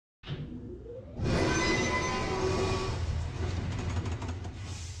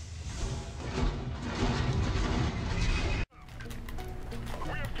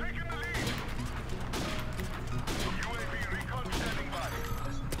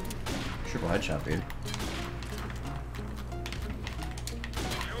Triple headshot, dude.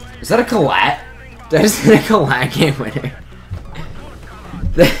 Is that a collat? That is a collat game winner.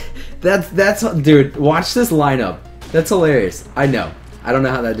 That's dude. Watch this lineup. That's hilarious. I know. I don't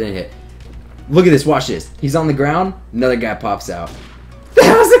know how that didn't hit. Look at this. Watch this. He's on the ground. Another guy pops out.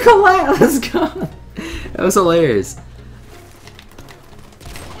 That was a collat. Let's go. That was hilarious.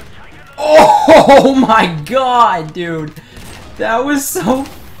 Oh my god, dude. That was so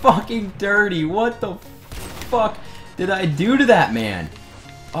fucking dirty. What the fuck did I do to that man?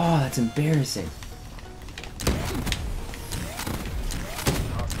 Oh, that's embarrassing.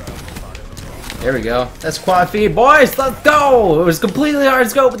 There we go. That's quad feed, boys. Let's go. It was completely hard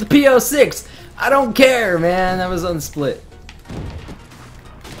scope with the PO6. I don't care, man. That was unsplit.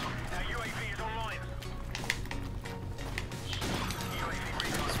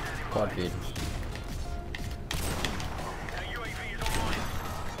 Quad feed.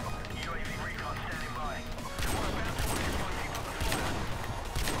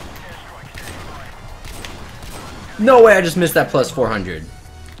 No way I just missed that plus 400.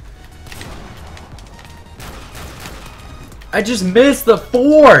 I just missed the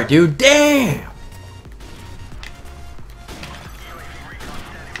 4, dude. Damn.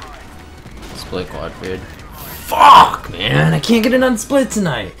 Split quad feed. Fuck, man. I can't get it unsplit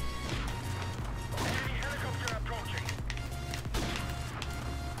tonight.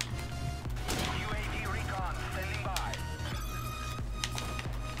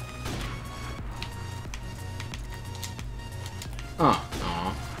 Oh,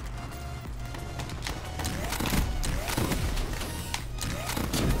 aw.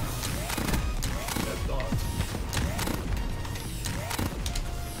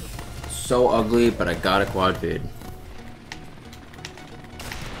 So ugly, but I got a quad feed.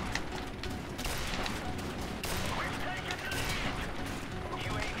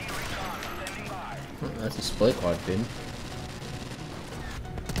 That's a split quad feed.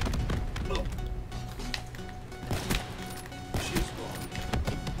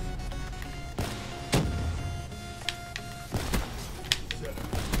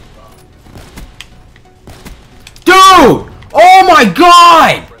 Dude! Oh my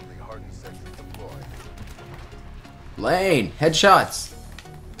god! Lane, headshots.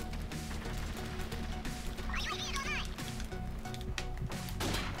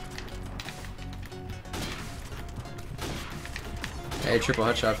 Hey, triple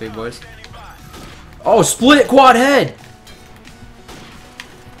headshot for you boys. Oh, split quad head!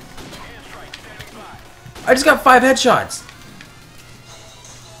 I just got 5 headshots.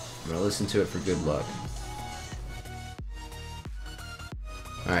 I'm gonna listen to it for good luck.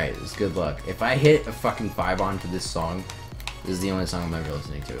 Alright, it's good luck. If I hit a fucking 5 on for this song, this is the only song I'm ever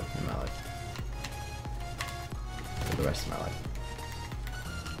listening to in my life. For the rest of my life.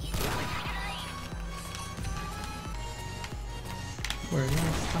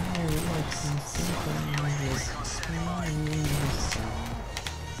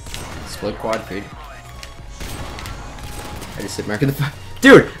 Split quad feed. I just hit mark in the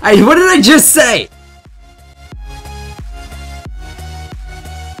Dude, what did I just say?